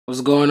What's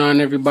going on,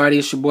 everybody?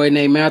 It's your boy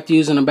Nate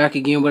Matthews, and I'm back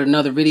again with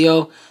another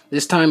video.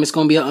 This time it's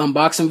going to be an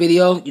unboxing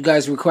video. You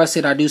guys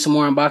requested I do some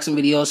more unboxing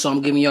videos, so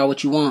I'm giving y'all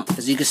what you want.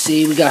 As you can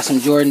see, we got some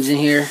Jordans in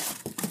here.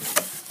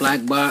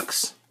 Black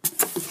box.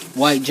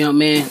 White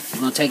Jumpman.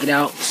 We're going to take it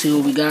out, see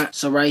what we got.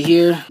 So right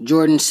here,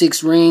 Jordan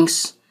 6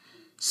 rings.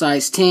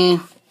 Size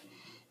 10.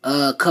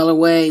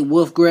 Colorway,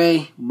 wolf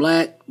gray,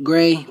 black,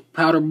 gray,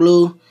 powder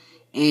blue.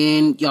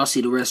 And y'all see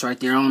the rest right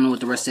there. I don't know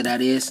what the rest of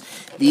that is.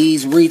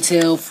 These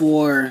retail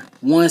for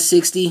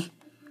 $160.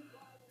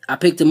 I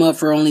picked them up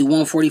for only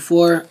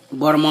 $144.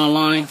 Bought them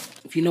online.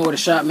 If you know where to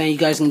shop, man, you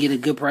guys can get a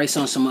good price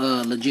on some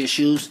legit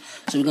shoes.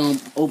 So we're going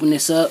to open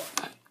this up.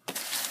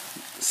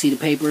 See the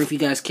paper if you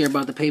guys care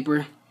about the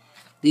paper.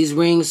 These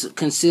rings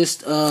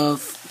consist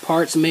of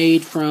parts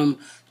made from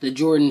the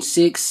Jordan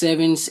 6,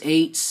 7s,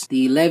 8s,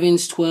 the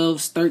 11s,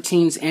 12s,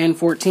 13s, and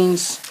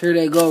 14s. Here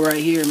they go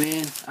right here,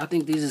 man. I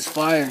think these is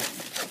fire.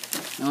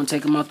 I'm gonna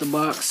take them out the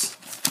box.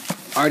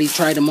 Already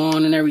tried them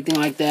on and everything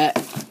like that.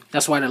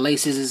 That's why the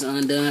laces is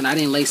undone. I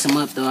didn't lace them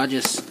up though. I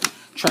just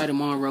tried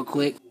them on real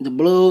quick. The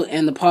blue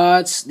and the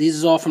pods, these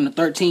is all from the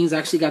 13s. I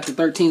actually got the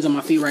 13s on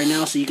my feet right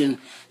now so you can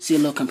see a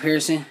little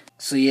comparison.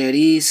 So yeah,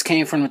 these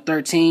came from the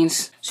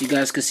 13s. So you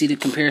guys can see the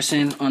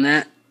comparison on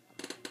that.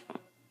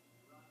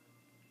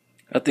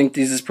 I think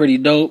this is pretty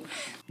dope.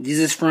 This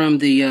is from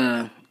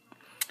the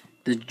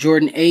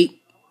Jordan 8.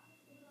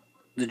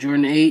 The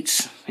Jordan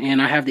 8s. And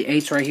I have the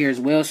 8s right here as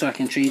well, so I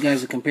can show you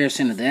guys a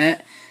comparison of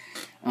that.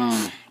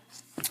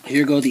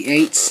 Here go the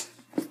 8s.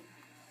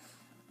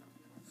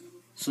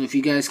 So if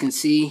you guys can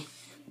see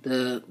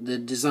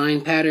the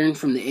design pattern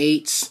from the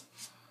 8s.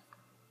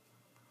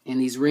 And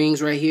these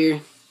rings right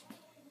here.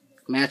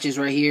 Matches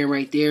right here and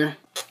right there.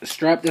 The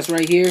strap that's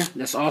right here,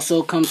 that's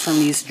also comes from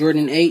these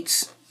Jordan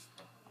 8s.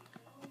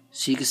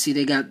 So you can see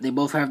they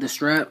both have the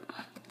strap.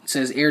 It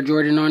says Air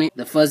Jordan on it.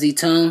 The fuzzy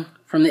tongue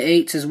from the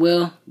 8s as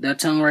well. That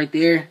tongue right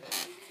there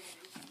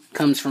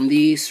comes from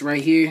these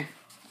right here.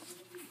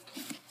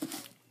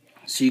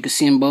 So you can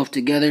see them both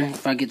together.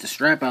 If I get the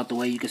strap out the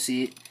way, you can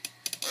see it.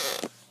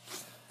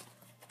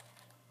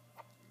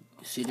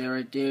 See that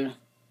right there?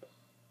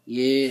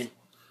 Yeah.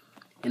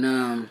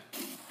 And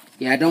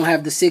yeah, I don't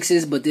have the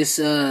 6s, but this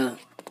the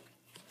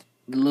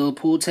little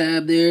pull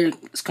tab there,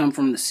 it's come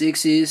from the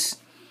 6s.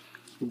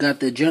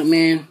 Got the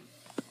Jumpman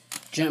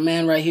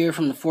right here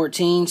from the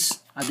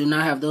 14s. I do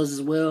not have those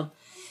as well.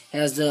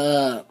 Has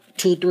the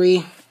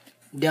 2-3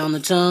 down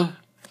the tongue.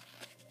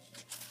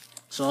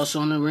 It's also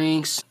on the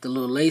rings. The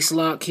little lace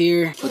lock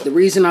here. But the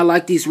reason I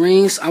like these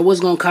rings, I was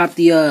gonna cop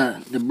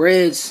the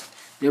Breads,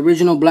 the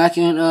original black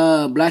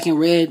and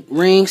red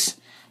rings,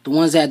 the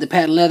ones that had the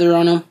patent leather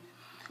on them.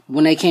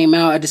 When they came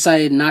out, I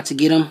decided not to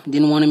get them.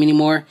 Didn't want them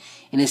anymore,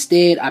 and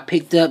instead I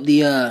picked up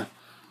the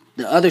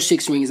other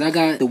 6 rings. I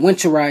got the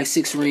Winterize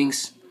 6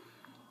 rings.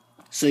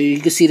 So you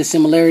can see the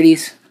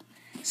similarities.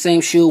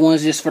 Same shoe,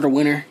 one's just for the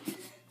winter.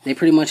 They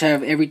pretty much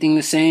have everything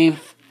the same.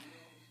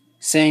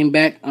 Same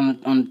back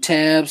on the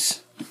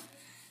tabs.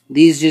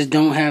 These just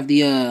don't have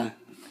the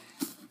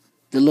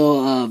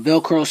little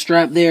Velcro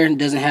strap there. It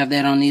doesn't have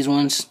that on these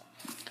ones.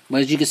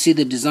 But as you can see,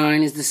 the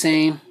design is the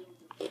same.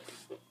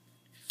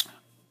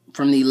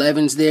 From the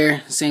 11s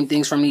there. Same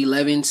things from the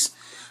 11s.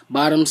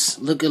 Bottoms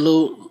look a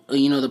little,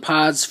 you know, the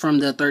pods from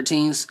the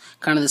 13s,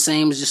 kind of the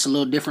same, it's just a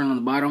little different on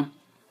the bottom.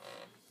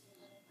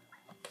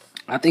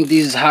 I think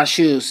these is hot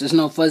shoes. There's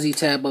no fuzzy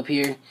tab up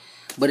here,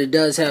 but it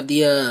does have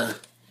the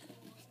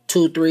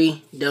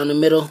 2-3 down the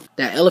middle.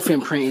 That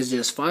elephant print is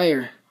just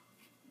fire.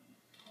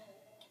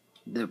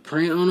 The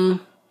print on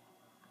them,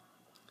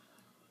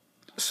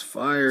 it's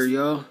fire,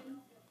 yo.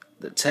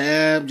 The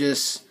tab,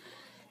 just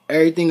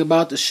everything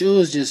about the shoe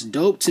is just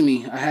dope to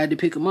me. I had to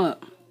pick them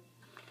up.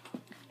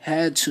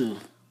 Had to.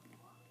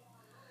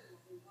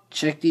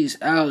 Check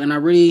these out. And I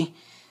really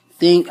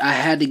think I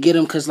had to get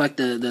them because like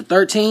the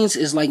 13s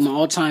is like my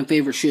all-time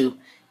favorite shoe.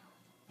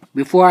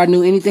 Before I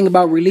knew anything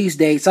about release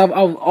dates, I've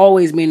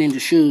always been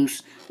into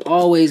shoes.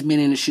 Always been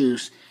into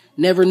shoes.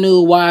 Never knew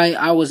why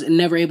I was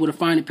never able to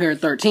find a pair of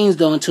 13s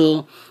though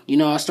until, you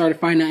know, I started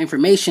finding out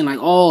information like,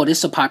 oh, this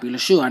is a popular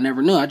shoe. I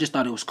never knew. I just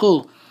thought it was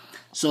cool.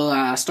 So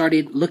I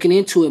started looking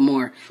into it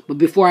more. But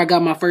before I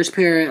got my first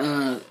pair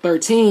of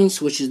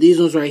 13s, which is these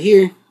ones right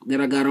here that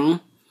I got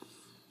on,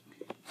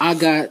 I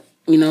got,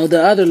 you know,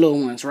 the other little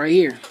ones right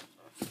here.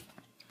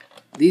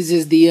 These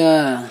is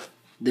the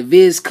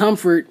Viz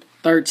Comfort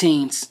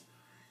 13s.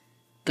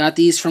 Got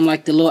these from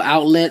like the little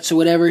outlets or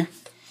whatever,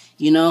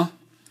 you know.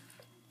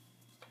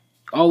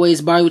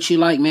 Always buy what you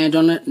like, man.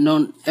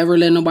 Don't ever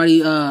let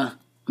nobody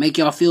make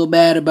y'all feel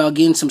bad about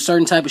getting some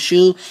certain type of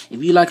shoe.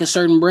 If you like a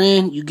certain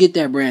brand, you get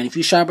that brand. If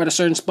you shop at a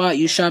certain spot,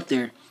 you shop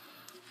there.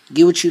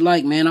 Get what you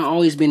like, man. I've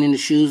always been into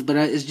shoes, but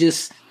it's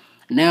just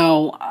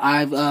now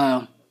I've,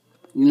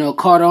 you know,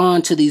 caught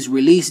on to these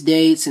release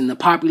dates and the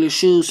popular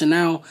shoes. So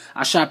now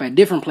I shop at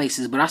different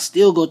places, but I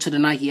still go to the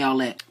Nike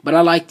outlet. But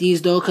I like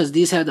these, though, because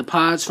these have the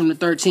pods from the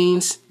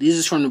 13s. These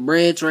is from the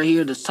Breads right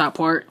here, the top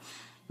part.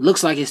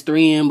 Looks like it's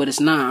 3M, but it's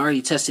not. I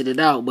already tested it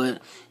out,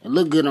 but it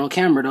looked good on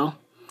camera, though.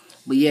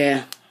 But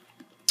yeah,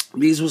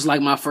 These was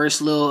like my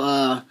first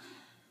little,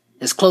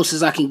 as close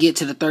as I can get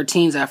to the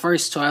 13s at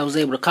first, so I was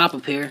able to cop a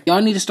pair.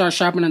 Y'all need to start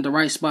shopping at the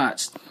right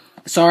spots.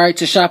 It's alright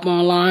to shop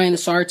online.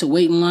 It's alright to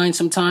wait in line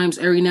sometimes,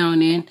 every now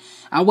and then.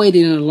 I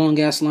waited in a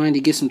long-ass line to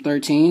get some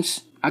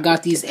 13s. I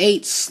got these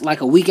 8s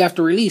like a week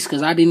after release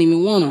because I didn't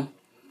even want them.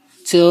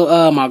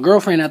 Till my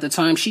girlfriend at the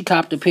time, she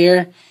copped a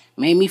pair.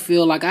 Made me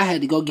feel like I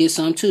had to go get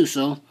some too.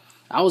 So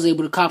I was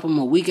able to cop them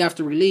a week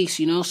after release,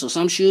 you know. So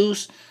some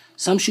shoes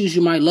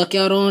you might luck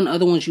out on.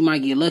 Other ones you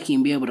might get lucky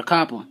and be able to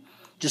cop them.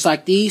 Just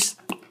like these.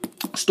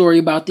 Story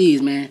about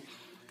these, man.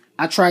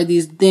 I tried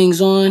these things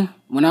on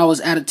when I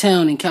was out of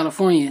town in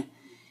California.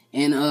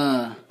 And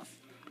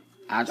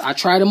I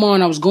tried them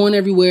on. I was going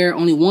everywhere.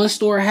 Only one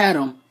store had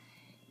them.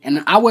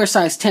 And I wear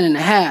size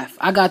 10.5.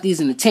 I got these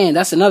in the 10.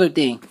 That's another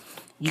thing.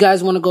 You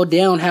guys want to go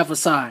down half a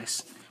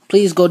size.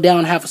 Please go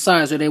down half a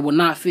size or they will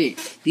not fit.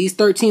 These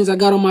 13s I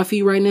got on my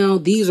feet right now,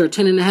 these are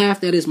 10.5.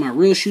 That is my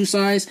real shoe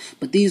size.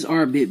 But these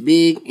are a bit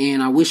big.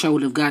 And I wish I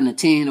would have gotten a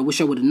 10. I wish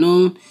I would have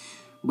known.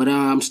 But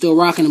I'm still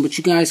rocking them. But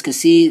you guys can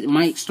see it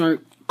might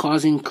start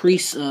causing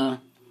crease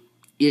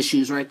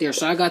issues right there.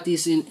 So I got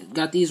these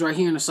right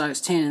here in a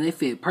size 10. And they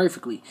fit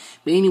perfectly.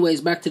 But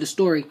anyways, back to the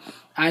story.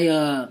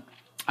 I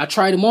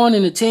tried them on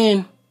in a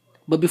 10.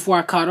 But before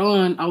I caught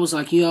on, I was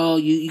like, yo,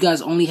 you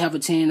guys only have a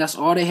 10. That's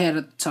all they had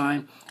at the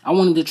time. I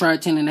wanted to try a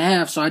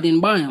 10.5, so I didn't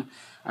buy them.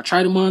 I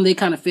tried them on. They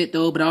kind of fit,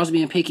 though, but I was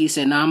being picky.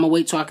 Said, nah, I'm going to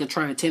wait till I can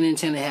try a 10 and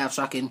 10.5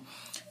 so I can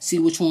see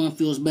which one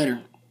feels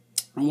better.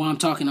 And while I'm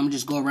talking, I'm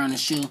just go around the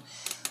shoe.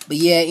 But,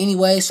 yeah,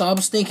 anyway, so I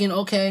was thinking,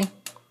 okay,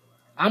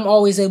 I'm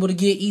always able to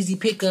get easy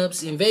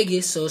pickups in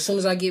Vegas, so as soon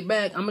as I get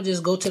back, I'm going to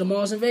just go to the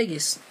malls in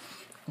Vegas.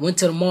 Went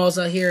to the malls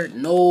out here.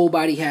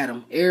 Nobody had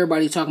them.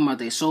 Everybody talking about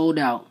they sold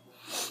out.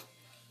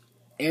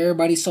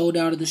 Everybody sold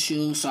out of the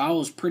shoe, so I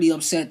was pretty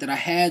upset that I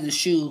had the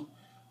shoe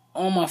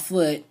on my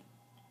foot,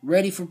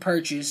 ready for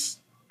purchase,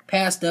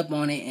 passed up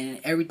on it, and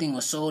everything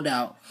was sold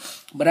out.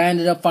 But I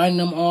ended up finding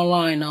them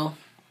online, though.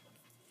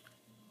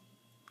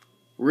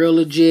 Real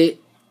legit.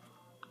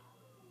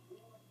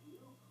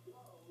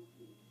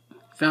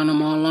 Found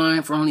them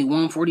online for only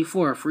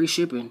 $144, free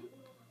shipping.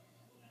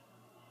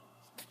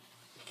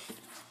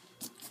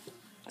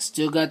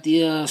 Still got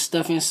the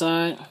stuff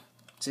inside.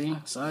 See,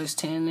 size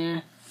 10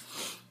 there.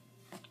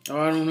 Oh,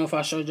 I don't know if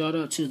I showed y'all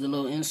that too, the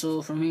little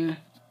insole from here.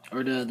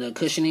 Or the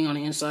cushioning on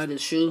the inside of the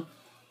shoe.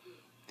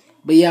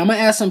 But yeah, I'm going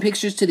to add some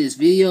pictures to this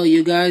video,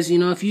 you guys. You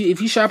know, if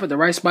you shop at the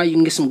right spot, you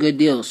can get some good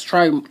deals.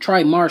 Try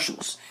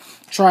Marshalls.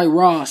 Try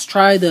Ross.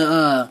 Try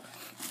the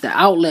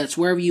outlets,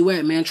 wherever you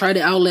at, man. Try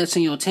the outlets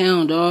in your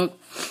town, dog.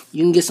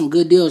 You can get some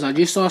good deals. I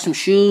just saw some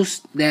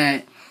shoes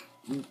that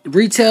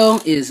retail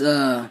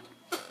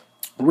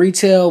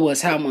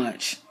was how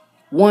much?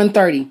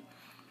 $130.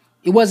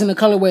 It wasn't a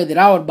colorway that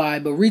I would buy,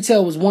 but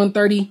retail was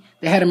 $130.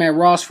 They had them at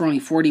Ross for only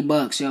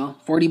 $40, yo.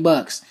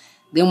 $40.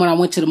 Then when I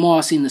went to the mall,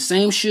 I seen the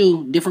same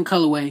shoe, different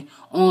colorway,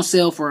 on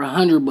sale for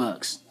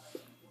 $100.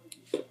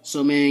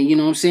 So, man, you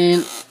know what I'm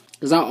saying?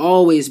 Because I've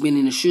always been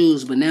in the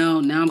shoes, but now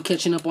I'm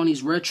catching up on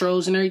these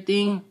retros and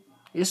everything.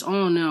 It's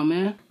on now,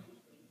 man.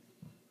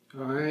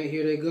 All right,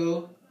 here they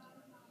go.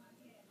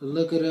 A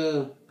look at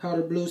the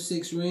powder blue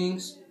 6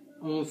 rings.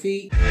 On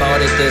feet. Bought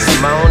it this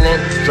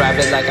morning, drive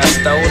it like I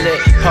stole it.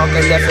 Park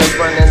it left and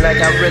running like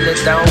I really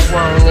don't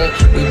want it.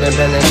 We been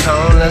bending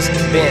corners,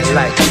 bent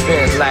like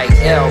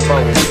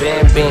elbows,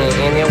 bend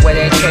anywhere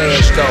that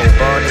cash go.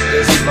 Bought it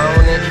this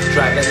morning,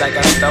 drive it like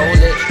I stole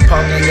it.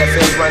 Park it left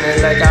and running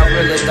like I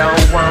really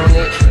don't want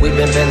it. We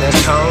been bending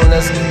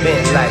corners,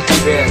 bent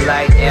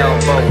like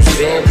elbows,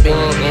 bend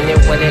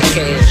anywhere that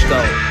cash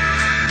go.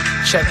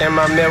 Checking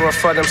my mirror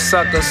for them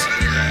suckers.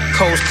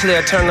 Coast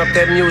clear, turn up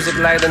that music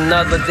like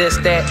another this,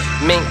 that.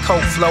 Mink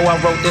coat flow,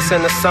 I wrote this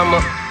in the summer.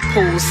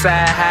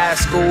 Poolside high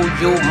school,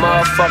 you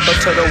motherfucker.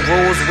 To the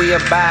rules we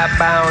abide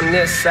by on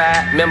this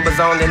side. Members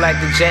only like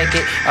the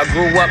jacket. I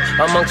grew up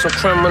amongst some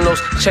criminals,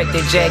 check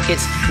their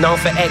jackets.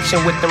 Known for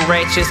action with them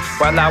ratchets.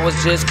 While I was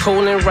just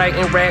coolin',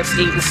 writing raps,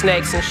 eating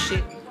snacks and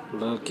shit.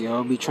 Look,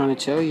 y'all be trying to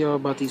tell y'all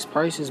about these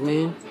prices,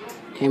 man.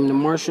 Came to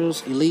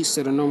Marshalls, Elites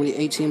that are normally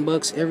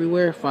 $18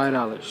 everywhere,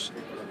 $5.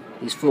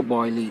 These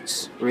football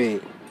Elites,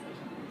 red.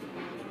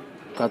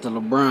 Got the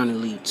LeBron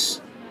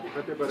Elites,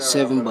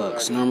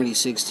 $7, normally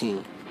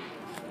 $16.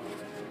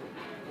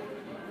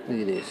 Look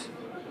at this.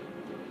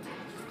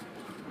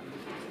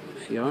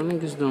 If y'all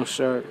niggas don't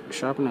start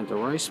shopping at the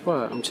right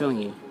spot, I'm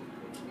telling you.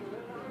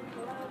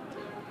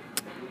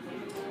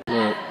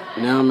 Look,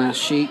 now I'm at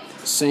Chic,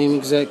 same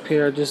exact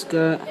pair I just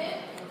got,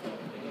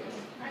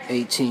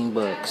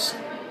 $18.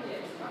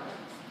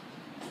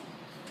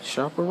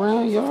 Shop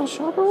around, y'all,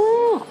 shop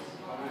around.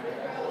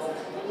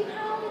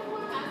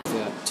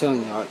 Yeah, I'm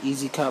telling y'all,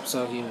 easy cops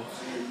out here.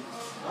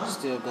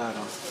 Still got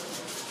them.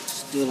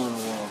 Still on the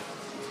wall.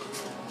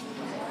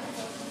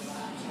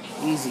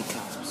 Easy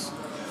cops.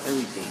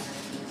 Everything.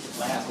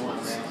 Last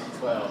one, man.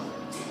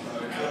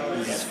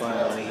 12. This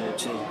fire right here,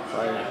 too.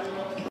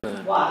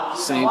 Fire.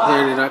 Same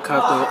pair that I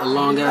copped a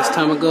long ass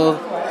time ago.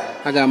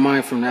 I got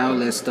mine from the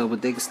outlet store,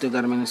 but they still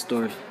got them in the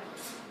store.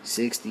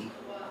 $60.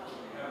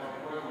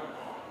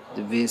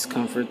 The Viz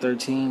Comfort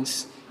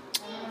 13s.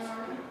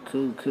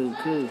 Cool, cool,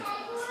 cool.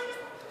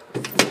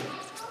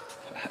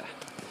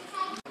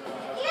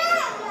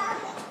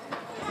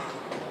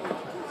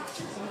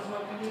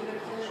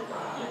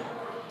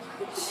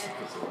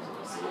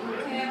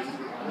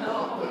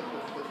 No,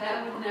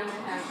 that would never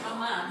happen.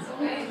 Come on,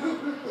 okay?